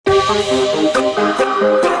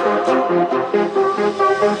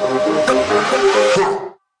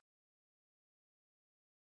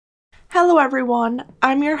Hello everyone,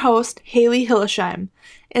 I'm your host, Haley Hillesheim,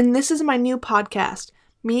 and this is my new podcast,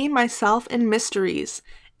 Me, Myself, and Mysteries.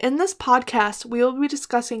 In this podcast, we will be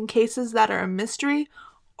discussing cases that are a mystery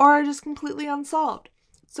or are just completely unsolved.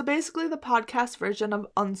 So basically the podcast version of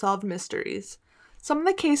Unsolved Mysteries. Some of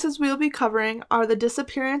the cases we will be covering are the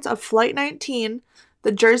disappearance of Flight 19,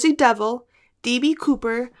 the Jersey Devil, D.B.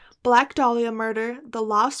 Cooper, Black Dahlia murder, the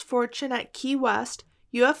lost fortune at Key West,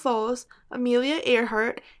 UFOs, Amelia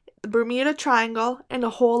Earhart, the Bermuda Triangle, and a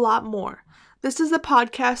whole lot more. This is the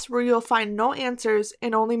podcast where you'll find no answers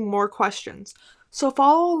and only more questions. So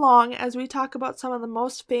follow along as we talk about some of the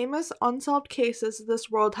most famous unsolved cases this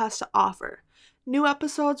world has to offer. New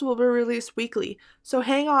episodes will be released weekly, so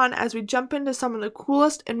hang on as we jump into some of the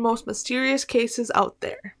coolest and most mysterious cases out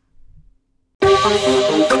there.